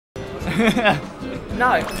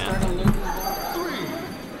No. Yeah.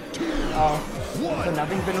 Oh. So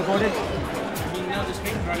nothing's been recorded? I mean, no, the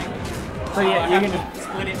screen's running. So yeah, you're gonna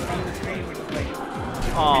split it from the screen, which is like 10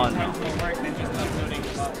 Oh, times more work than just uploading.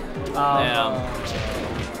 damn.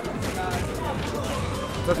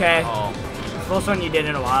 It's okay. Oh. First one you did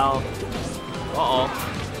in a while. Uh-oh.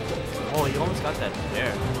 Oh, you almost got that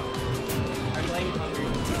there. I'm playing hungry.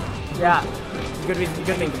 Yeah. Good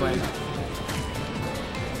thing to blame.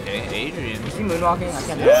 Okay, Adrian. Is he moonwalking? I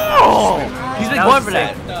can't do Whoa! He's been That going was for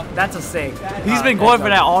that. sick. That's a sick. He's been going for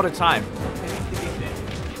that all the time.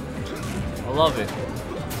 I love it.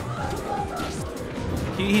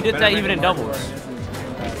 He did that even in doubles.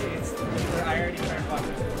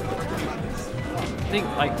 I think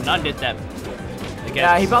like none did that.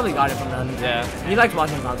 Yeah, he probably got it from them. Yeah. He likes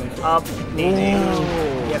watching Falcon. Up, knee.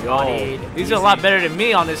 Get bodied. He's a lot better than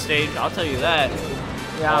me on this stage. I'll tell you that.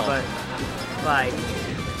 Yeah, but like.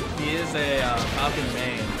 He is a Falcon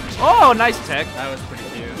main. Oh, nice tech. That was pretty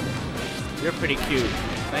cute. You're pretty cute.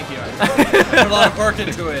 Thank you. I put a lot of work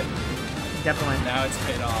into it. Definitely. Now it's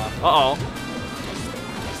paid off. Uh-oh.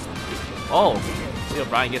 Oh. See how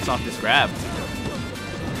Bryan gets off this grab.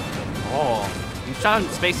 Oh. He's trying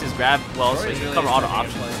to space his grab well so he can cover all the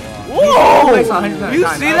options. Whoa! He 100% of the You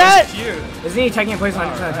time. see that? Cute. Isn't he taking place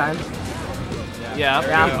 100% of the time? Yeah,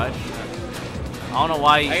 pretty much. I don't know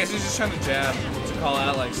why. I guess he's just trying to jab to call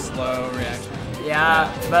out like slow reaction.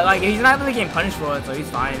 Yeah, but like he's not really getting punished for it, so he's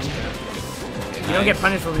fine. You don't get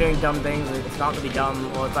punished for doing dumb things. It's not really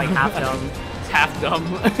dumb, or it's like half dumb. It's half dumb.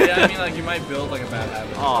 Yeah, I mean like you might build like a bad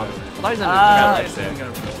habit. Oh, I thought he was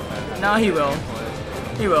under grab right there. No, he will.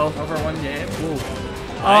 He will. Over one game. Ooh.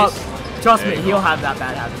 Nice. Trust There me, you he'll go. have that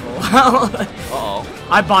bad habit for a while. Uh-oh.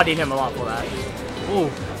 I bodied him a lot for that.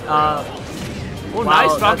 Ooh. Oh, Oh,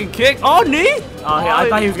 nice Falcon kick. Oh, knee? I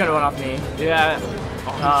thought he was gonna run off me. Yeah.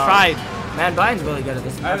 Oh, he tried. Man, Bryan's really good at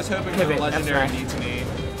this. I was hoping for pivot, the legendary F-smash. knee to knee.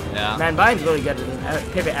 Yeah. Man, Bryan's really good at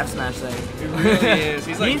this pivot F smash thing. He really is.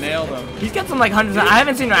 He's like nailed him. He's got some like hundreds. I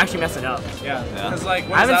haven't seen him actually mess it up. Yeah. Yeah. Because like, I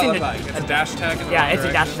what does haven't that seen look like? It's a dash attack in the Yeah, wrong it's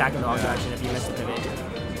a dash direction? attack in the wrong direction if you miss the pivot.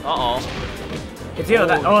 Uh-oh. It's either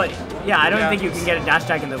that. Oh, yeah. I don't Yeah. think you can get a dash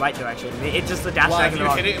attack in the right direction. It's just a dash Well, attack if in the you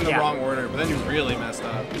wrong. hit it in the wrong order, but then you really messed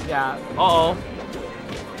up. Yeah. Uh-oh.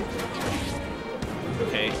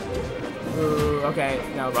 Okay. Ooh, okay.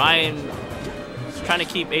 No. Bryan is trying to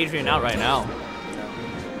keep Adrian out right now.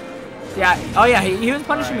 Yeah. Oh yeah. He was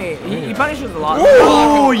punishing me. He punishes a lot.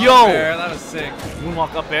 Ooh, yo! There, that was sick.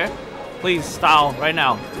 Moonwalk up there. Please, style, right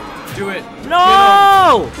now. Do it.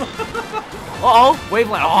 No! Uh-oh,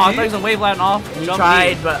 waveland. Oh, I thought he was on waveland off. He Jump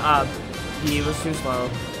tried, knee. but he was too slow.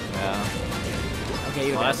 Yeah. Okay,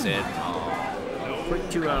 you Oh, that's it. Oh.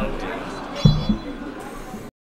 2-0.